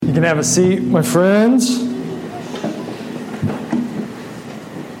You can have a seat, my friends.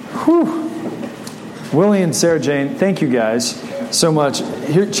 Whew. Willie and Sarah Jane, thank you guys so much.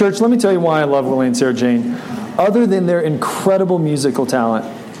 Here, church, let me tell you why I love Willie and Sarah Jane. Other than their incredible musical talent,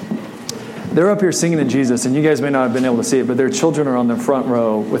 they're up here singing to Jesus, and you guys may not have been able to see it, but their children are on the front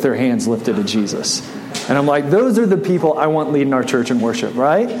row with their hands lifted to Jesus. And I'm like, those are the people I want leading our church in worship,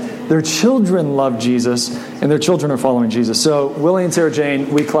 right? Their children love Jesus, and their children are following Jesus. So, Willie and Sarah Jane,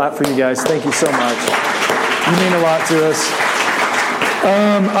 we clap for you guys. Thank you so much. You mean a lot to us.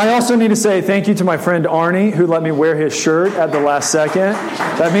 I also need to say thank you to my friend Arnie, who let me wear his shirt at the last second.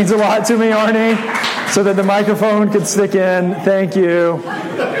 That means a lot to me, Arnie, so that the microphone could stick in. Thank you.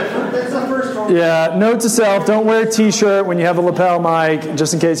 Yeah, note to self, don't wear a t-shirt when you have a lapel mic,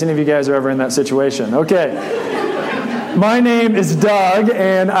 just in case any of you guys are ever in that situation. Okay. My name is Doug,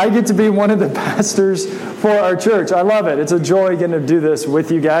 and I get to be one of the pastors for our church. I love it. It's a joy getting to do this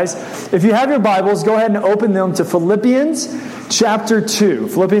with you guys. If you have your Bibles, go ahead and open them to Philippians chapter 2.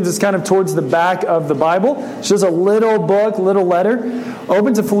 Philippians is kind of towards the back of the Bible. It's just a little book, little letter.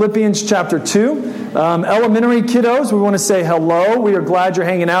 Open to Philippians chapter 2. Elementary kiddos, we want to say hello. We are glad you're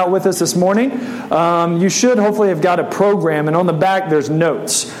hanging out with us this morning. You should hopefully have got a program, and on the back there's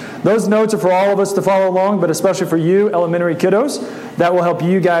notes. Those notes are for all of us to follow along, but especially for you, elementary kiddos. That will help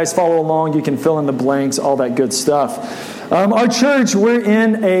you guys follow along. You can fill in the blanks, all that good stuff. Our church, we're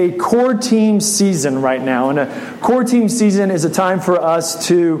in a core team season right now. And a core team season is a time for us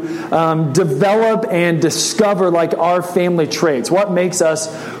to develop and discover like our family traits. What makes us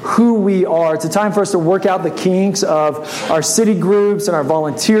who we are. It's a time for us to work out the kinks of our city groups and our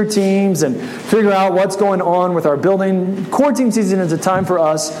volunteer teams and figure out what's going on with our building. Core team season is a time for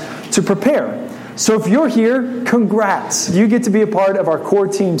us to prepare. So if you're here, congrats. You get to be a part of our core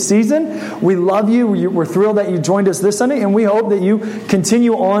team season. We love you. We're thrilled that you joined us this Sunday, and we hope that you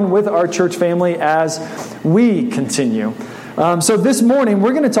continue on with our church family as we continue. So this morning,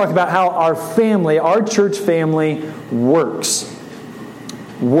 we're going to talk about how our family, our church family, works.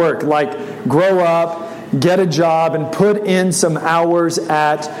 Work, like grow up, get a job, and put in some hours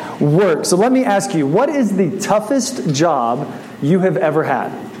at work. So let me ask you, what is the toughest job you have ever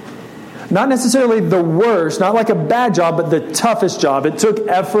had? Not necessarily the worst, not like a bad job, but the toughest job. It took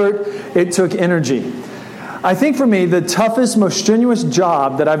effort, it took energy. I think for me, the toughest, most strenuous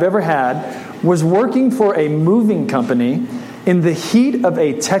job that I've ever had was working for a moving company in the heat of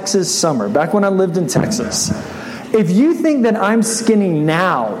a Texas summer, back when I lived in Texas. If you think that I'm skinny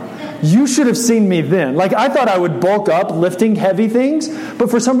now, you should have seen me then. Like, I thought I would bulk up lifting heavy things,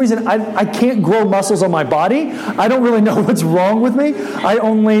 but for some reason, I can't grow muscles on my body. I don't really know what's wrong with me. I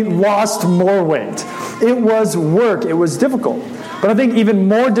only lost more weight. It was work. It was difficult. But I think even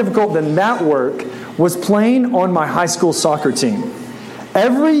more difficult than that work was playing on my high school soccer team.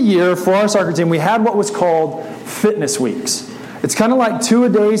 Every year for our soccer team, we had what was called fitness weeks. It's kind of like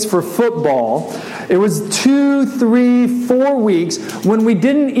 2-a-days for football. It was 2, 3, 4 weeks when we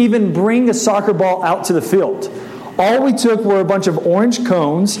didn't even bring a soccer ball out to the field. All we took were a bunch of orange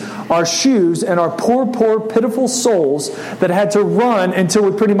cones, our shoes, and our poor, pitiful souls that had to run until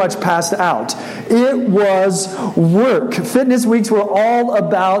we pretty much passed out. It was work. Fitness weeks were all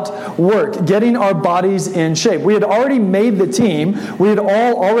about work, getting our bodies in shape. We had already made the team. We had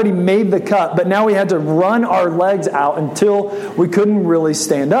all already made the cut, but now we had to run our legs out until we couldn't really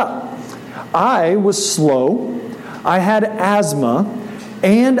stand up. I was slow, I had asthma,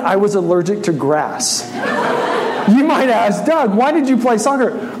 and I was allergic to grass. You might ask, Doug, why did you play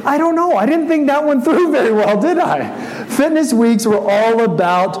soccer? I don't know. I didn't think that one through very well, did I? Fitness weeks were all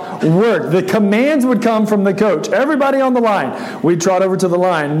about work. The commands would come from the coach. Everybody on the line. We'd trot over to the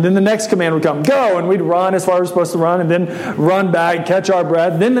line. And then the next command would come, go. And we'd run as far as we're supposed to run. And then run back, catch our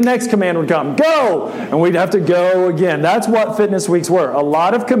breath. Then the next command would come, go. And we'd have to go again. That's what fitness weeks were. A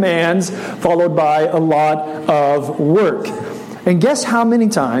lot of commands followed by a lot of work. And guess how many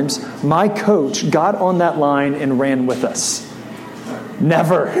times my coach got on that line and ran with us?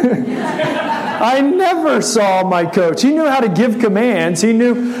 Never. I never saw my coach. He knew how to give commands. He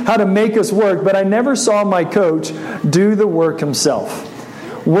knew how to make us work, but I never saw my coach do the work himself.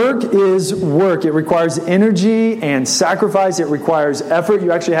 Work is work. It requires energy and sacrifice. It requires effort.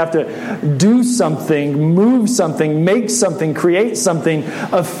 You actually have to do something, move something, make something, create something,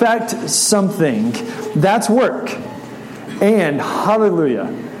 affect something. That's work. And,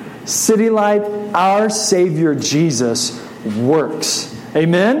 hallelujah, City Light, our Savior Jesus, works.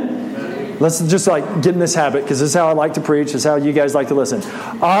 Amen? Let's just get in this habit, because this is how I like to preach. This is how you guys like to listen.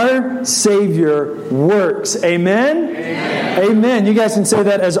 Our Savior works. Amen? Amen. You guys can say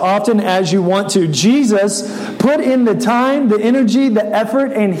that as often as you want to. Jesus put in the time, the energy, the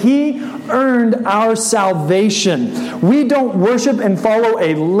effort, and He earned our salvation. We don't worship and follow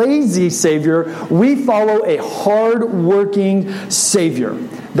a lazy Savior. We follow a hard-working Savior.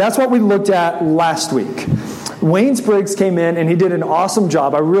 That's what we looked at last week. Wayne Spriggs came in and he did an awesome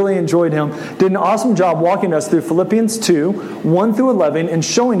job. I really enjoyed him. Did an awesome job walking us through Philippians 2, 1 through 11, and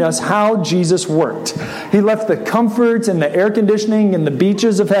showing us how Jesus worked. He left the comforts and the air conditioning and the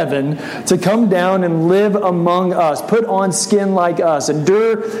beaches of heaven to come down and live among us, put on skin like us,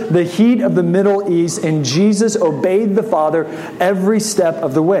 endure the heat of the Middle East, and Jesus obeyed the Father every step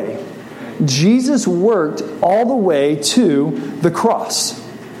of the way. Jesus worked all the way to the cross.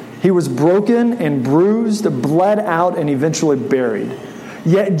 He was broken and bruised, bled out, and eventually buried.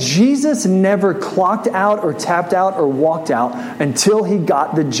 Yet Jesus never clocked out or tapped out or walked out until He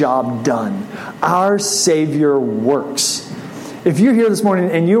got the job done. Our Savior works. If you're here this morning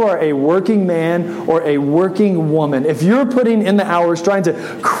and you are a working man or a working woman, if you're putting in the hours trying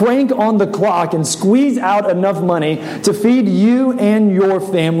to crank on the clock and squeeze out enough money to feed you and your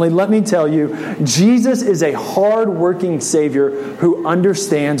family, let me tell you, Jesus is a hard-working Savior who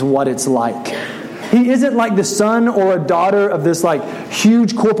understands what it's like. He isn't like the son or a daughter of this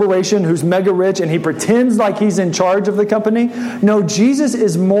huge corporation who's mega rich and he pretends like he's in charge of the company. No, Jesus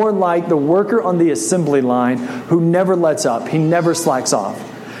is more like the worker on the assembly line who never lets up. He never slacks off.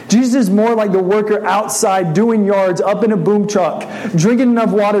 Jesus is more like the worker outside doing yards up in a boom truck, drinking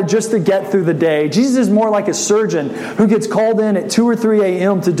enough water just to get through the day. Jesus is more like a surgeon who gets called in at 2 or 3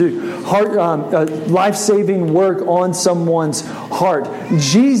 a.m. to do life-saving work on someone's heart.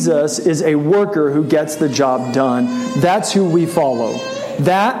 Jesus is a worker who gets the job done. That's who we follow.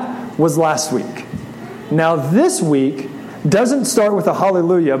 That was last week. Now this week doesn't start with a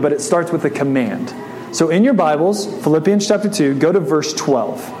hallelujah, but it starts with a command. So in your Bibles, Philippians chapter 2, go to verse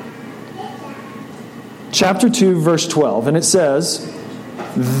 12. Chapter 2, verse 12. And it says,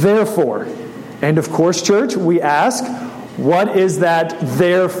 therefore. And of course, church, we ask, what is that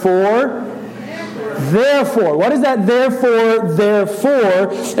therefore? Therefore. What is that therefore?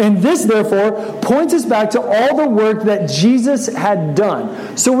 Therefore. And this therefore points us back to all the work that Jesus had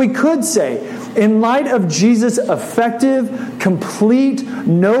done. So we could say, in light of Jesus' effective, complete,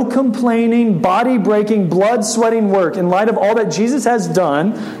 no complaining, body-breaking, blood-sweating work, in light of all that Jesus has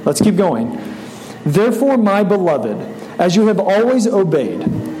done, let's keep going. Therefore, my beloved, as you have always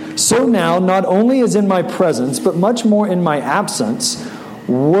obeyed, so now, not only as in my presence, but much more in my absence,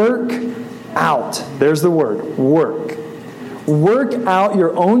 work out. There's the word, work. Work out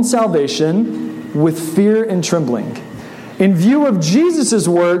your own salvation with fear and trembling. In view of Jesus'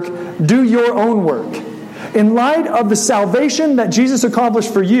 work, do your own work. In light of the salvation that Jesus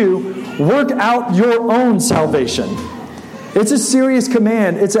accomplished for you, work out your own salvation. It's a serious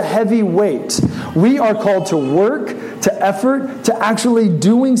command. It's a heavy weight. We are called to work, to effort, to actually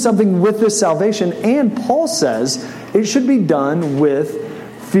doing something with this salvation. And Paul says it should be done with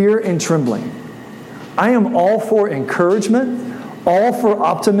fear and trembling. I am all for encouragement, all for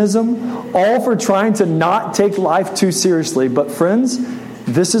optimism, all for trying to not take life too seriously. But friends,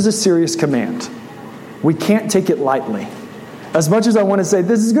 this is a serious command. We can't take it lightly. As much as I want to say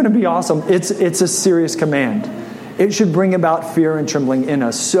this is going to be awesome, it's a serious command. It should bring about fear and trembling in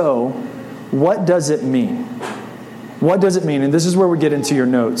us. So, what does it mean? What does it mean? And this is where we get into your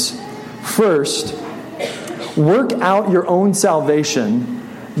notes. First, work out your own salvation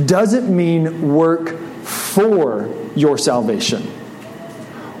doesn't mean work for your salvation.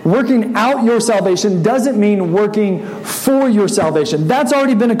 Working out your salvation doesn't mean working for your salvation. That's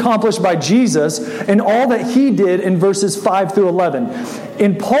already been accomplished by Jesus and all that He did in verses 5 through 11.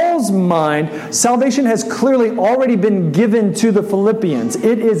 In Paul's mind, salvation has clearly already been given to the Philippians.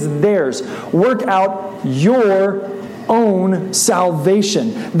 It is theirs. Work out your own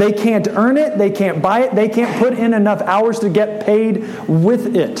salvation. They can't earn it. They can't buy it. They can't put in enough hours to get paid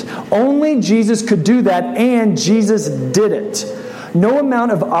with it. Only Jesus could do that, and Jesus did it. No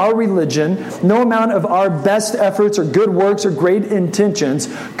amount of our religion, no amount of our best efforts or good works or great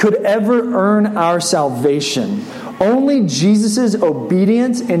intentions could ever earn our salvation. Only Jesus'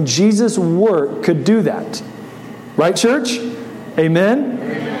 obedience and Jesus' work could do that. Right, church? Amen?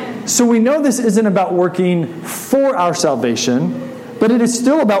 Amen. So we know this isn't about working for our salvation, but it is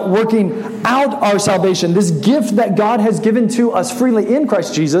still about working out our salvation. This gift that God has given to us freely in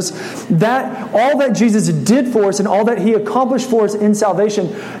Christ Jesus, that all that Jesus did for us and all that he accomplished for us in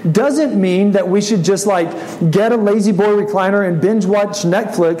salvation doesn't mean that we should just get a lazy boy recliner and binge watch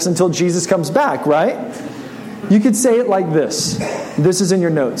Netflix until Jesus comes back, right? You could say it like this. This is in your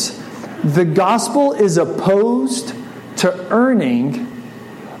notes. The gospel is opposed to earning,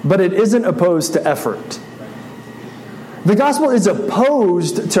 but it isn't opposed to effort. The gospel is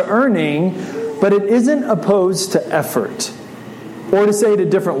opposed to earning, but it isn't opposed to effort. Or to say it a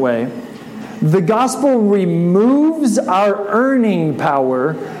different way, the gospel removes our earning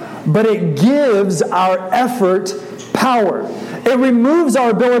power, but it gives our effort power. It removes our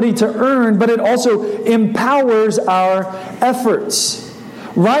ability to earn, but it also empowers our efforts.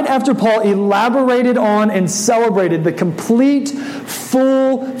 Right after Paul elaborated on and celebrated the complete,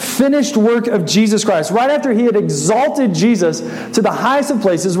 full, finished work of Jesus Christ, right after he had exalted Jesus to the highest of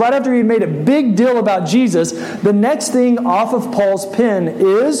places, right after he had made a big deal about Jesus, the next thing off of Paul's pen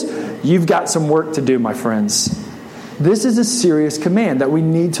is, you've got some work to do, my friends. This is a serious command that we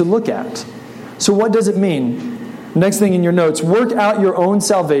need to look at. So what does it mean? Next thing in your notes, work out your own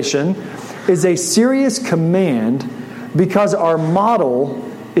salvation is a serious command because our model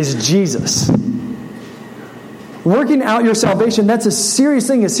is Jesus. Working out your salvation, that's a serious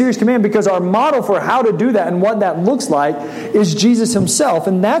thing, a serious command, because our model for how to do that and what that looks like is Jesus himself.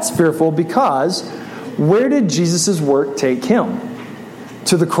 And that's fearful because where did Jesus' work take him?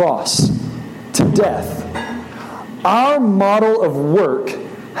 To the cross, to death. Our model of work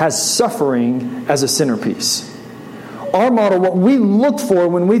has suffering as a centerpiece. Our model, what we look for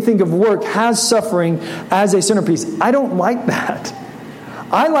when we think of work, has suffering as a centerpiece. I don't like that.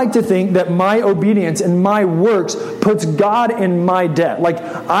 I like to think that my obedience and my works puts God in my debt.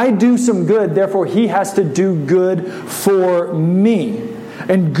 I do some good, therefore he has to do good for me.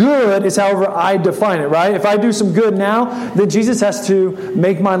 And good is however I define it, right? If I do some good now, then Jesus has to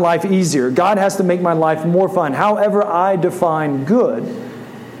make my life easier. God has to make my life more fun. However I define good.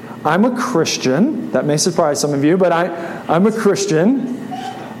 I'm a Christian. That may surprise some of you, but I'm a Christian.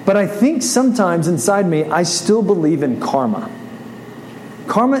 But I think sometimes inside me, I still believe in karma.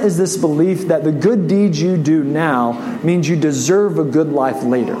 Karma is this belief that the good deeds you do now means you deserve a good life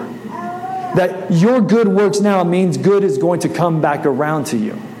later. That your good works now means good is going to come back around to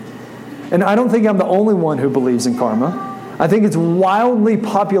you. And I don't think I'm the only one who believes in karma. I think it's wildly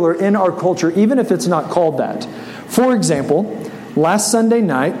popular in our culture, even if it's not called that. For example, last Sunday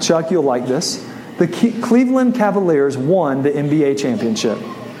night, Chuck, you'll like this, the Cleveland Cavaliers won the NBA championship.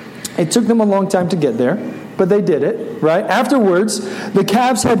 It took them a long time to get there, but they did it, right? Afterwards, the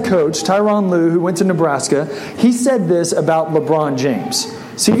Cavs head coach, Tyronn Lue, who went to Nebraska, he said this about LeBron James.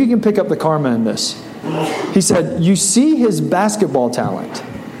 See if you can pick up the karma in this. He said, you see his basketball talent,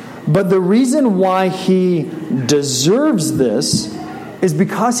 but the reason why he deserves this is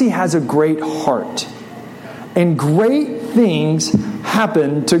because he has a great heart. And great things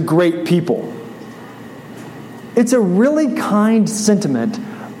happen to great people. It's a really kind sentiment,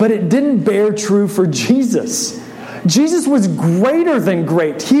 but it didn't bear true for Jesus. Jesus was greater than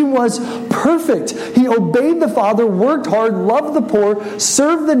great. He was perfect. He obeyed the Father, worked hard, loved the poor,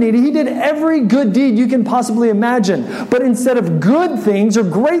 served the needy. He did every good deed you can possibly imagine. But instead of good things or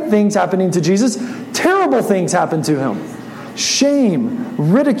great things happening to Jesus, terrible things happened to him.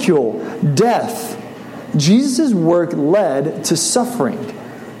 Shame, ridicule, death. Jesus' work led to suffering.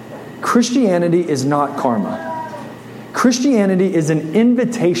 Christianity is not karma. Christianity is an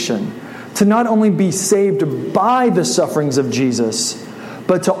invitation to not only be saved by the sufferings of Jesus,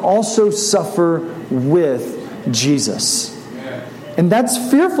 but to also suffer with Jesus. And that's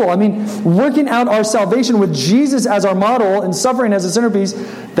fearful. I mean, working out our salvation with Jesus as our model and suffering as a centerpiece,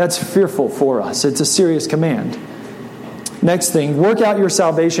 that's fearful for us. It's a serious command. Next thing, work out your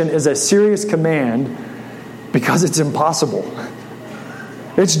salvation is a serious command because it's impossible.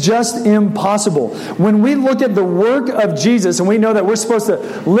 It's just impossible. When we look at the work of Jesus and we know that we're supposed to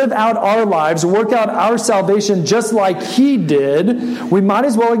live out our lives, work out our salvation just like He did, we might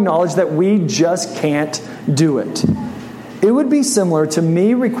as well acknowledge that we just can't do it. It would be similar to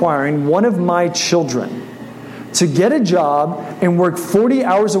me requiring one of my children to get a job and work 40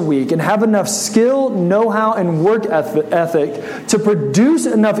 hours a week and have enough skill, know-how, and work ethic to produce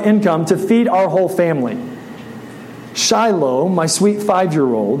enough income to feed our whole family. Shiloh, my sweet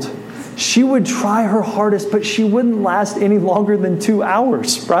 5-year-old, she would try her hardest, but she wouldn't last any longer than 2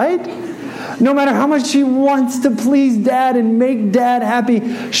 hours, right? No matter how much she wants to please Dad and make Dad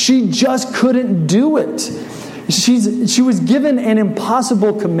happy, she just couldn't do it. She was given an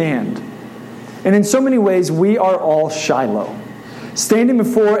impossible command. And in so many ways, we are all Shiloh. standing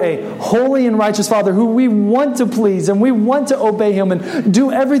before a holy and righteous Father who we want to please and we want to obey Him and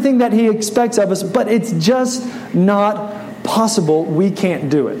do everything that He expects of us, but it's just not possible. We can't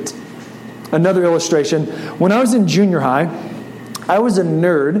do it. Another illustration, when I was in junior high, I was a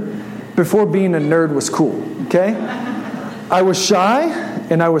nerd before being a nerd was cool, okay? I was shy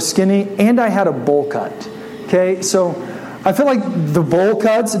and I was skinny and I had a bowl cut, okay? So I feel like the bowl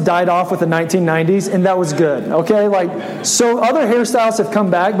cuts died off with the 1990s, and that was good, okay? Like, so other hairstyles have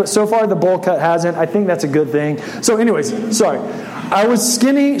come back, but so far the bowl cut hasn't. I think that's a good thing. So anyways, sorry. I was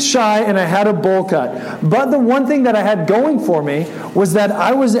skinny, shy, and I had a bowl cut. But the one thing that I had going for me was that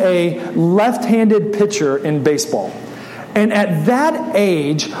I was a left-handed pitcher in baseball. And at that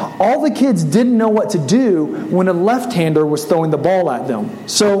age, all the kids didn't know what to do when a left-hander was throwing the ball at them.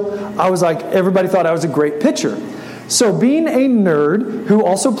 So I was like, everybody thought I was a great pitcher. So being a nerd who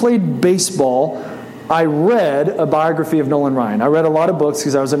also played baseball, I read a biography of Nolan Ryan. I read a lot of books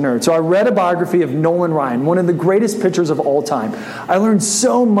because I was a nerd. So I read a biography of Nolan Ryan, one of the greatest pitchers of all time. I learned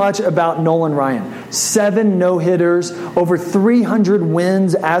so much about Nolan Ryan. 7 no-hitters, over 300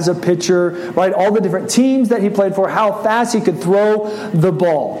 wins as a pitcher, right? All the different teams that he played for, how fast he could throw the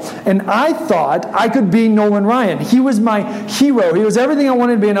ball. And I thought I could be Nolan Ryan. He was my hero. He was everything I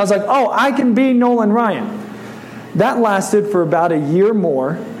wanted to be. And I was like, oh, I can be Nolan Ryan. That lasted for about a year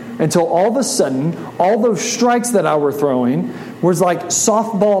more until all of a sudden, all those strikes that I were throwing was like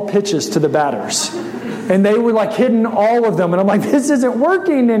softball pitches to the batters. And they were like hitting all of them. And I'm like, this isn't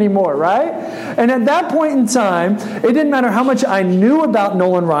working anymore, right? And at that point in time, it didn't matter how much I knew about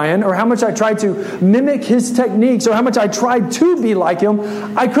Nolan Ryan or how much I tried to mimic his techniques or how much I tried to be like him,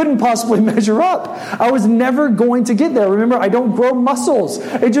 I couldn't possibly measure up. I was never going to get there. Remember, I don't grow muscles.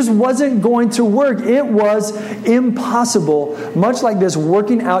 It just wasn't going to work. It was impossible. Much like this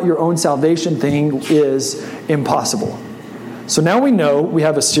working out your own salvation thing is impossible. So now we know we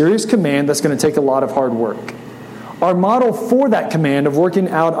have a serious command that's going to take a lot of hard work. Our model for that command of working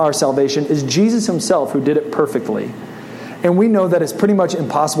out our salvation is Jesus Himself, who did it perfectly. And we know that it's pretty much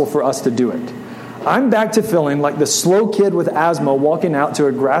impossible for us to do it. I'm back to feeling like the slow kid with asthma walking out to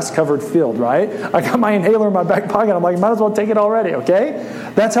a grass-covered field, right? I got my inhaler in my back pocket. I'm like, might as well take it already,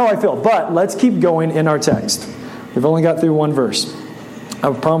 okay? That's how I feel. But let's keep going in our text. We've only got through one verse.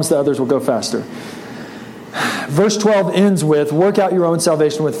 I promise the others will go faster. Verse 12 ends with, work out your own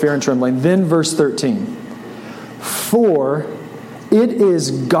salvation with fear and trembling. Then verse 13. For it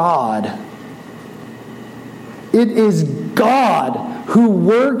is God. It is God who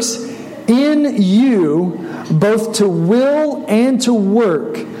works in you both to will and to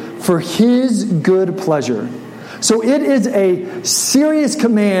work for His good pleasure. So it is a serious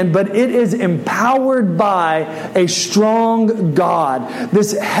command, but it is empowered by a strong God.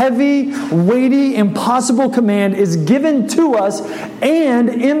 This heavy, weighty, impossible command is given to us and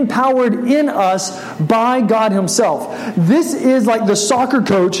empowered in us by God Himself. This is like the soccer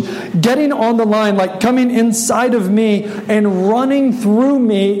coach getting on the line, like coming inside of me and running through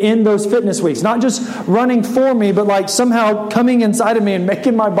me in those fitness weeks. Not just running for me, but like somehow coming inside of me and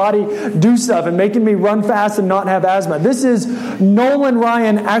making my body do stuff and making me run fast and not have asthma. This is Nolan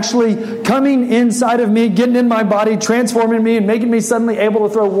Ryan actually coming inside of me, getting in my body, transforming me, and making me suddenly able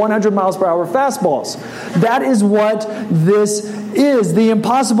to throw 100 miles per hour fastballs. That is what this is. The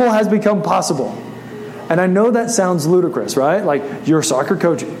impossible has become possible. And I know that sounds ludicrous, right? Like your soccer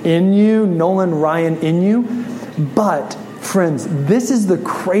coach in you, Nolan Ryan in you. But, friends, this is the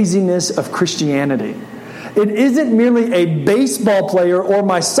craziness of Christianity. It isn't merely a baseball player or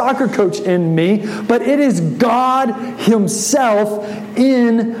my soccer coach in me, but it is God Himself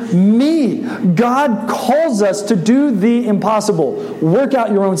in me. God calls us to do the impossible. Work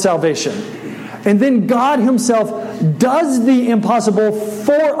out your own salvation. And then God Himself does the impossible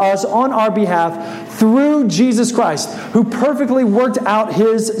for us on our behalf through Jesus Christ, who perfectly worked out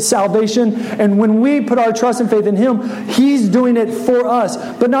His salvation. And when we put our trust and faith in Him, He's doing it for us.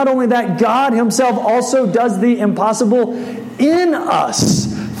 But not only that, God Himself also does the impossible in us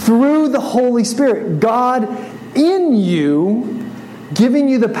through the Holy Spirit. God in you, giving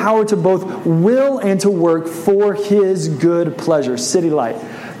you the power to both will and to work for His good pleasure. City Light.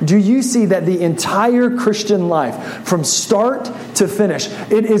 Do you see that the entire Christian life, from start to finish,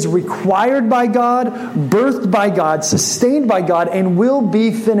 it is required by God, birthed by God, sustained by God, and will be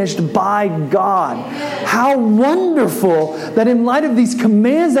finished by God? How wonderful that in light of these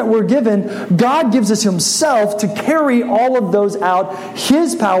commands that we're given, God gives us Himself to carry all of those out,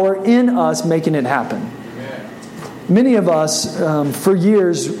 His power in us, making it happen. Many of us, for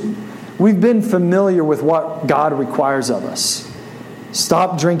years, we've been familiar with what God requires of us.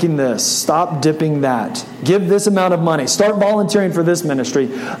 Stop drinking this. Stop dipping that. Give this amount of money. Start volunteering for this ministry.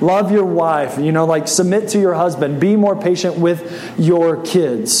 Love your wife. Submit to your husband. Be more patient with your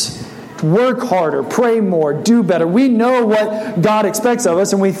kids. Work harder. Pray more. Do better. We know what God expects of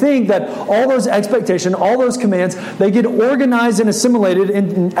us, and we think that all those expectations, all those commands, they get organized and assimilated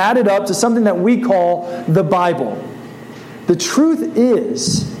and added up to something that we call the Bible. The truth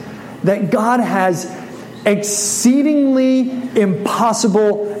is that God has exceedingly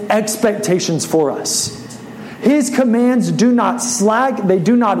impossible expectations for us. His commands do not slack, they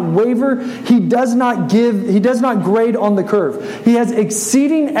do not waver. He does not grade on the curve. He has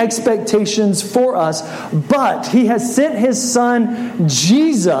exceeding expectations for us, but He has sent His Son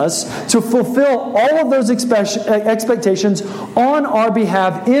Jesus to fulfill all of those expectations on our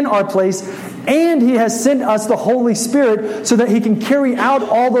behalf, in our place. And He has sent us the Holy Spirit so that He can carry out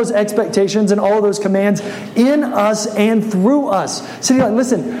all those expectations and all of those commands in us and through us. So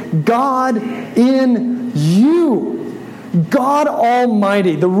listen, God in you, God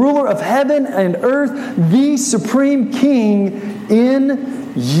Almighty, the ruler of heaven and earth, the supreme King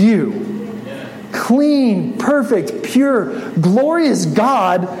in you. Clean, perfect, pure, glorious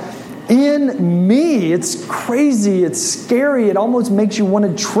God in me. It's crazy. It's scary. It almost makes you want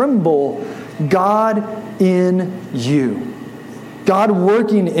to tremble. God in you. God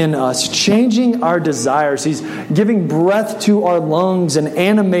working in us, changing our desires. He's giving breath to our lungs and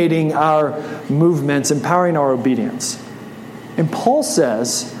animating our movements, empowering our obedience. And Paul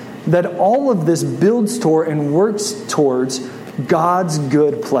says that all of this builds toward and works towards God's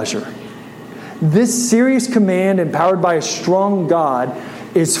good pleasure. This serious command, empowered by a strong God,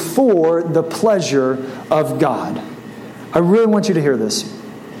 is for the pleasure of God. I really want you to hear this.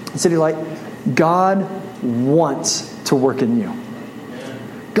 City Light, God wants to work in you.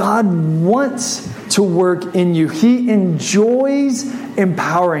 God wants to work in you. He enjoys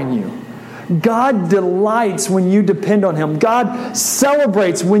empowering you. God delights when you depend on Him. God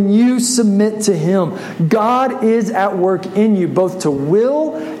celebrates when you submit to Him. God is at work in you, both to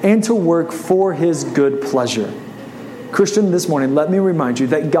will and to work for His good pleasure. Christian, this morning, let me remind you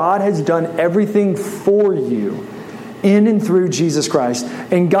that God has done everything for you in and through Jesus Christ.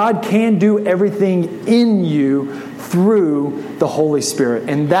 And God can do everything in you through the Holy Spirit.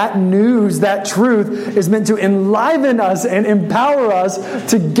 And that news, that truth, is meant to enliven us and empower us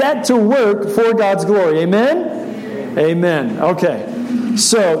to get to work for God's glory. Amen? Amen. Okay.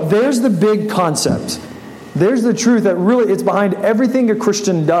 So there's the big concept. There's the truth that really it's behind everything a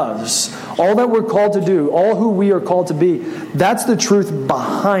Christian does. All that we're called to do, all who we are called to be. That's the truth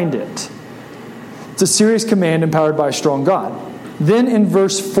behind it. It's a serious command empowered by a strong God. Then in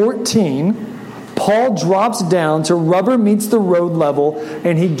verse 14, Paul drops down to rubber meets the road level,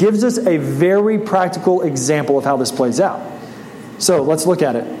 and he gives us a very practical example of how this plays out. So let's look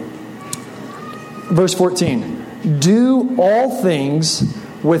at it. Verse 14. Do all things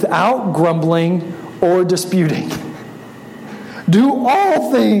without grumbling or disputing. Do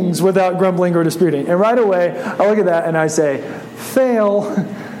all things without grumbling or disputing. And right away, I look at that and I say, fail.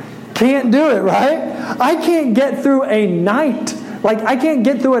 Can't do it, right? I can't get through a night. I can't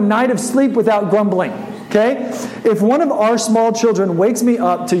get through a night of sleep without grumbling. Okay? If one of our small children wakes me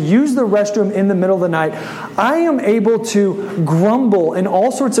up to use the restroom in the middle of the night, I am able to grumble in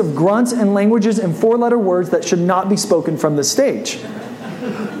all sorts of grunts and languages and four-letter words that should not be spoken from the stage.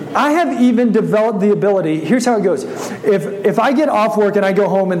 I have even developed the ability, here's how it goes. If I get off work and I go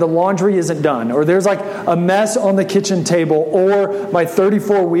home and the laundry isn't done, or there's a mess on the kitchen table, or my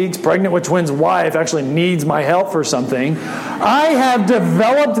 34 weeks pregnant with twins wife actually needs my help for something, I have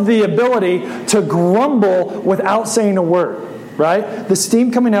developed the ability to grumble without saying a word. Right? The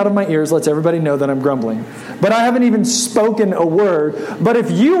steam coming out of my ears lets everybody know that I'm grumbling. But I haven't even spoken a word. But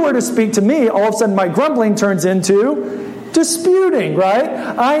if you were to speak to me, all of a sudden my grumbling turns into disputing, right?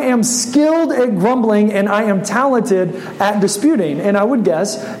 I am skilled at grumbling and I am talented at disputing. And I would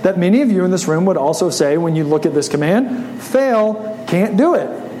guess that many of you in this room would also say, when you look at this command, fail, can't do it,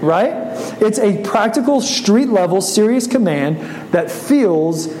 right? It's a practical, street-level, serious command that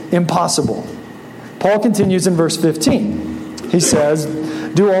feels impossible. Paul continues in verse 15. He says,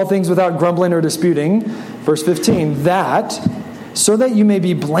 do all things without grumbling or disputing. Verse 15, so that you may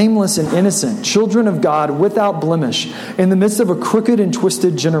be blameless and innocent, children of God without blemish, in the midst of a crooked and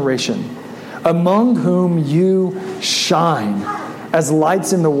twisted generation, among whom you shine as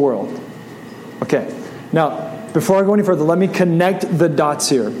lights in the world. Okay, now, before I go any further, let me connect the dots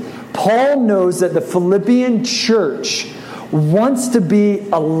here. Paul knows that the Philippian church wants to be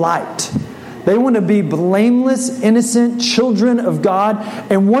a light. They want to be blameless, innocent children of God.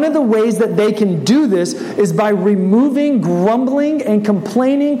 And one of the ways that they can do this is by removing grumbling and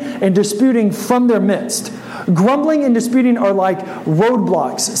complaining and disputing from their midst. Grumbling and disputing are like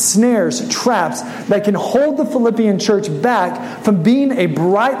roadblocks, snares, traps that can hold the Philippian church back from being a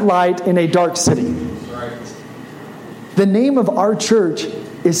bright light in a dark city. The name of our church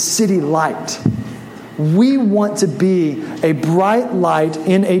is City Light. We want to be a bright light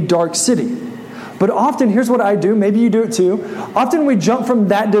in a dark city. But often, here's what I do. Maybe you do it too. Often we jump from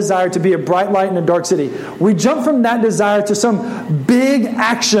that desire to be a bright light in a dark city. We jump from that desire to some big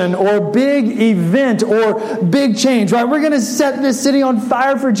action or big event or big change, right? We're going to set this city on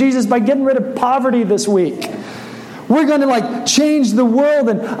fire for Jesus by getting rid of poverty this week. We're going to change the world,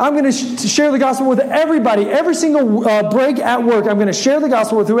 and I'm going to share the gospel with everybody. Every single break at work, I'm going to share the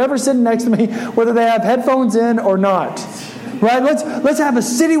gospel with whoever's sitting next to me, whether they have headphones in or not. Right? Let's have a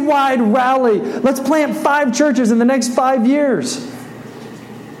citywide rally. Let's plant 5 churches in the next 5 years.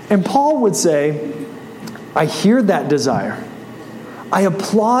 And Paul would say, I hear that desire. I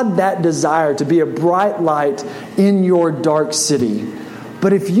applaud that desire to be a bright light in your dark city.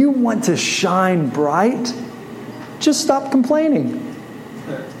 But if you want to shine bright, just stop complaining.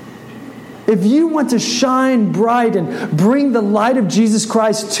 If you want to shine bright and bring the light of Jesus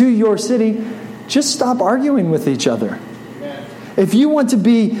Christ to your city, just stop arguing with each other. If you want to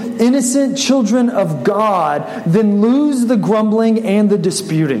be innocent children of God, then lose the grumbling and the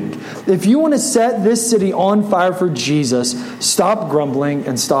disputing. If you want to set this city on fire for Jesus, stop grumbling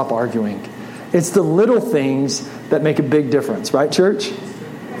and stop arguing. It's the little things that make a big difference, right, church?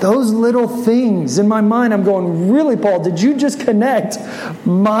 Those little things. In my mind, I'm going, really, Paul, did you just connect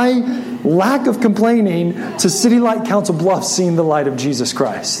my lack of complaining to City Light Council Bluffs seeing the light of Jesus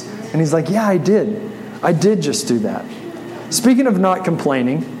Christ? And he's like, yeah, I did. I did just do that. Speaking of not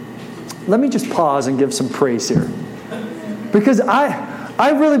complaining, let me just pause and give some praise here. Because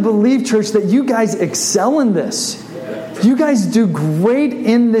I really believe, church, that you guys excel in this. You guys do great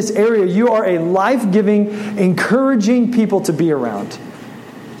in this area. You are a life-giving, encouraging people to be around.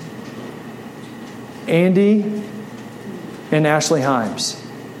 Andy and Ashley Himes.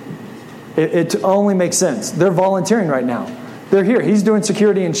 It only makes sense. They're volunteering right now. They're here. He's doing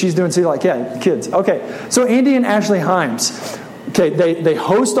security and she's doing city light. Yeah, kids. Okay. So Andy and Ashley Himes. Okay, they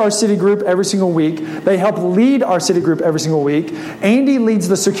host our city group every single week. They help lead our city group every single week. Andy leads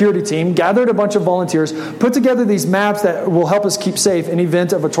the security team, gathered a bunch of volunteers, put together these maps that will help us keep safe in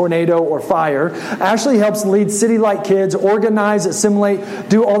event of a tornado or fire. Ashley helps lead City Light kids, organize, assimilate,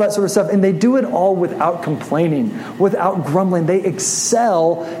 do all that sort of stuff. And they do it all without complaining, without grumbling. They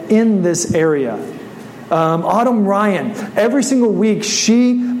excel in this area. Autumn Ryan, every single week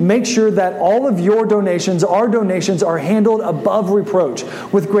she makes sure that all of your donations, our donations, are handled above reproach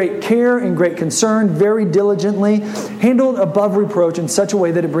with great care and great concern, very diligently, handled above reproach in such a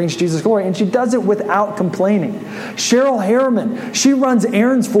way that it brings Jesus glory. And she does it without complaining. Cheryl Harriman, she runs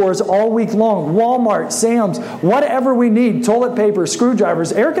errands for us all week long. Walmart, Sam's, whatever we need, toilet paper,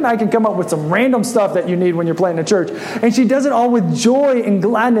 screwdrivers. Eric and I can come up with some random stuff that you need when you're planting a church. And she does it all with joy and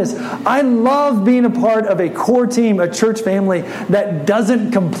gladness. I love being a part of a core team, a church family that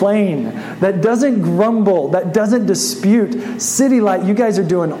doesn't complain, that doesn't grumble, that doesn't dispute. City Light, you guys are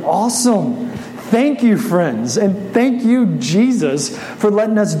doing awesome. Thank you, friends, and thank you, Jesus, for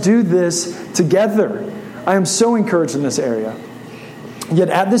letting us do this together. I am so encouraged in this area. Yet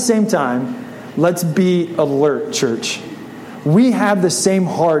at the same time, let's be alert, church. We have the same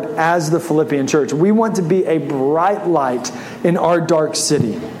heart as the Philippian church. We want to be a bright light in our dark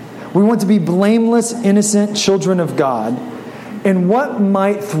city. We want to be blameless, innocent children of God. And what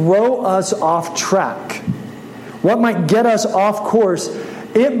might throw us off track, what might get us off course,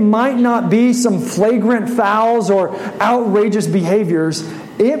 it might not be some flagrant fouls or outrageous behaviors.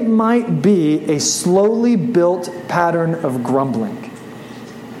 It might be a slowly built pattern of grumbling.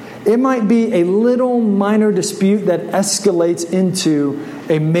 It might be a little minor dispute that escalates into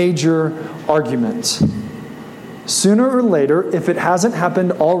a major argument. Sooner or later, if it hasn't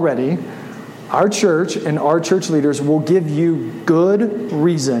happened already, our church and our church leaders will give you good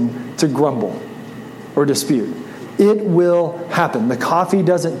reason to grumble or dispute. It will happen. The coffee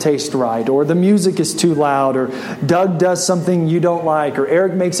doesn't taste right, or the music is too loud, or Doug does something you don't like, or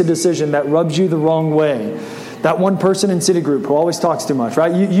Eric makes a decision that rubs you the wrong way. That one person in city group who always talks too much,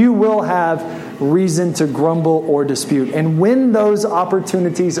 right? You will have reason to grumble or dispute. And when those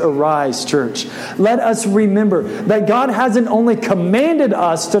opportunities arise, church, let us remember that God hasn't only commanded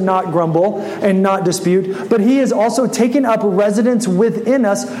us to not grumble and not dispute, but He has also taken up residence within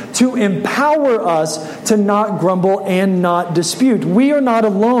us to empower us to not grumble and not dispute. We are not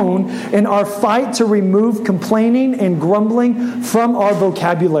alone in our fight to remove complaining and grumbling from our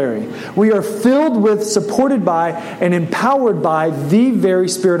vocabulary. We are filled with, supported by, and empowered by the very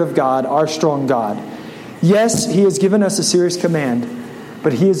Spirit of God, our strong God. Yes, He has given us a serious command,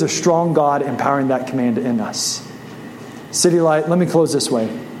 but He is a strong God empowering that command in us. City Light, let me close this way.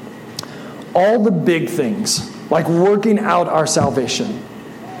 All the big things, like working out our salvation,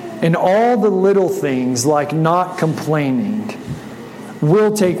 and all the little things, like not complaining,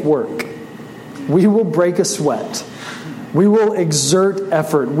 will take work. We will break a sweat. We will exert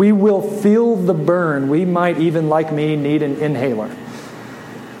effort. We will feel the burn. We might even, like me, need an inhaler.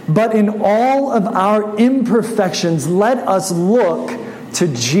 But in all of our imperfections, let us look to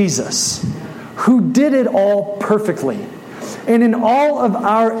Jesus, who did it all perfectly. And in all of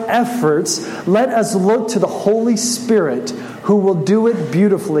our efforts, let us look to the Holy Spirit, who will do it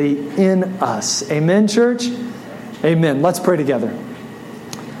beautifully in us. Amen, church? Amen. Let's pray together.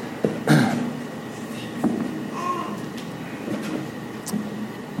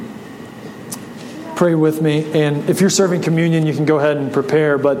 Pray with me, and if you're serving communion, you can go ahead and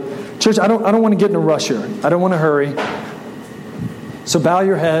prepare. But church, I don't want to get in a rush here. I don't want to hurry. So bow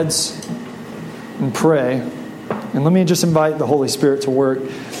your heads and pray, and let me just invite the Holy Spirit to work.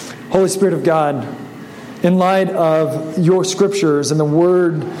 Holy Spirit of God, in light of your scriptures and the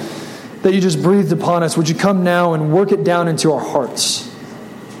word that you just breathed upon us, would you come now and work it down into our hearts?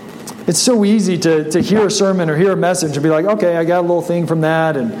 It's so easy to hear a sermon or hear a message and be like, okay, I got a little thing from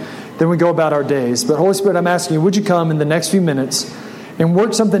that, and then we go about our days. But Holy Spirit, I'm asking you, would you come in the next few minutes and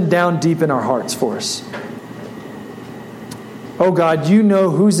work something down deep in our hearts for us? Oh God, you know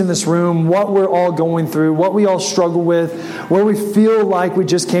who's in this room, what we're all going through, what we all struggle with, where we feel like we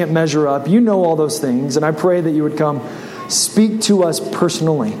just can't measure up. You know all those things, and I pray that you would come speak to us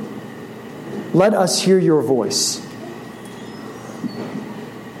personally. Let us hear your voice.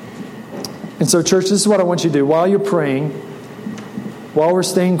 And so, church, this is what I want you to do. While you're praying, while we're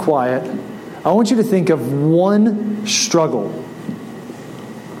staying quiet, I want you to think of one struggle,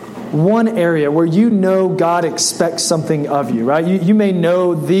 one area where you know God expects something of you, right? You may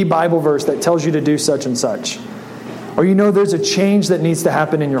know the Bible verse that tells you to do such and such. Or you know there's a change that needs to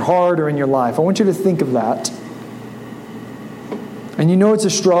happen in your heart or in your life. I want you to think of that. And you know it's a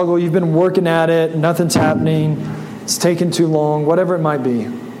struggle. You've been working at it. Nothing's happening. It's taken too long. Whatever it might be.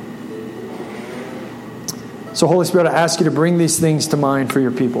 So Holy Spirit, I ask you to bring these things to mind for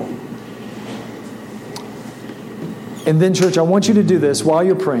your people. And then, church, I want you to do this while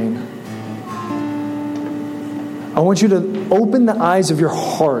you're praying. I want you to open the eyes of your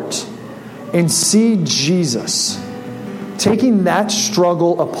heart and see Jesus taking that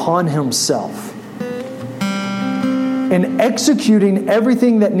struggle upon Himself and executing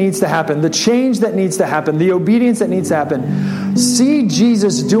everything that needs to happen, the change that needs to happen, the obedience that needs to happen. See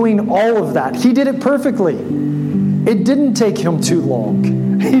Jesus doing all of that. He did it perfectly. It didn't take Him too long.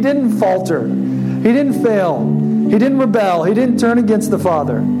 He didn't falter. He didn't fail. He didn't rebel. He didn't turn against the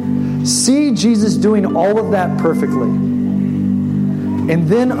Father. See Jesus doing all of that perfectly. And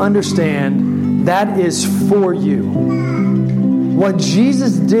then understand that is for you. What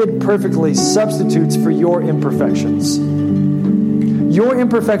Jesus did perfectly substitutes for your imperfections. Your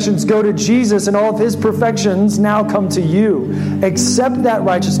imperfections go to Jesus, and all of His perfections now come to you. Accept that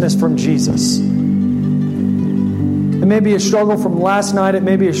righteousness from Jesus. It may be a struggle from last night. It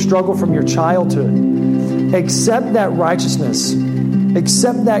may be a struggle from your childhood. Accept that righteousness.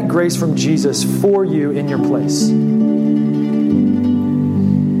 Accept that grace from Jesus for you in your place.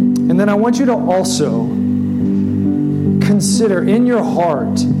 And then I want you to also consider in your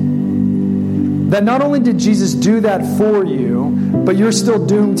heart that not only did Jesus do that for you, but you're still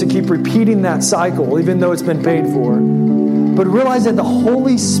doomed to keep repeating that cycle, even though it's been paid for. But realize that the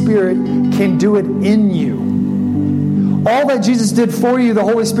Holy Spirit can do it in you. All that Jesus did for you, the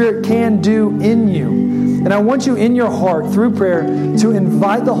Holy Spirit can do in you. And I want you in your heart, through prayer, to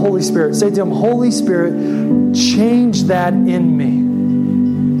invite the Holy Spirit. Say to Him, Holy Spirit, change that in me.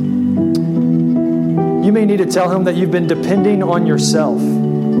 You may need to tell Him that you've been depending on yourself.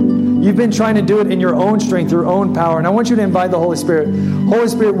 You've been trying to do it in your own strength, your own power. And I want you to invite the Holy Spirit. Holy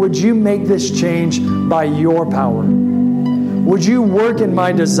Spirit, would you make this change by your power? Would you work in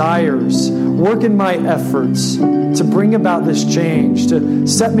my desires, work in my efforts to bring about this change, to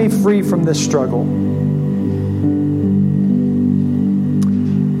set me free from this struggle?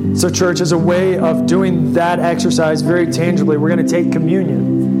 So church, as a way of doing that exercise very tangibly, we're going to take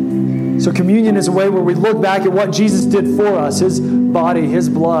communion. So communion is a way where we look back at what Jesus did for us, His body, His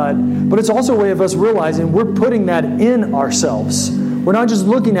blood. But it's also a way of us realizing we're putting that in ourselves. We're not just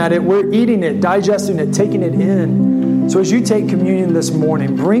looking at it, we're eating it, digesting it, taking it in. So as you take communion this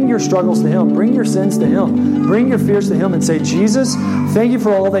morning, bring your struggles to Him. Bring your sins to Him. Bring your fears to Him and say, Jesus, thank you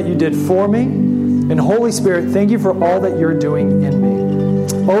for all that you did for me. And Holy Spirit, thank you for all that you're doing in me.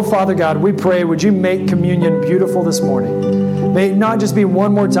 Oh, Father God, we pray, would you make communion beautiful this morning? May it not just be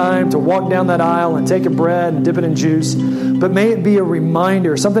one more time to walk down that aisle and take a bread and dip it in juice, but may it be a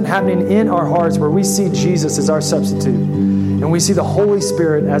reminder, something happening in our hearts where we see Jesus as our substitute and we see the Holy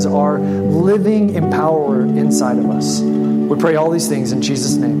Spirit as our living empowerer inside of us. We pray all these things in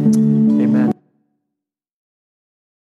Jesus' name.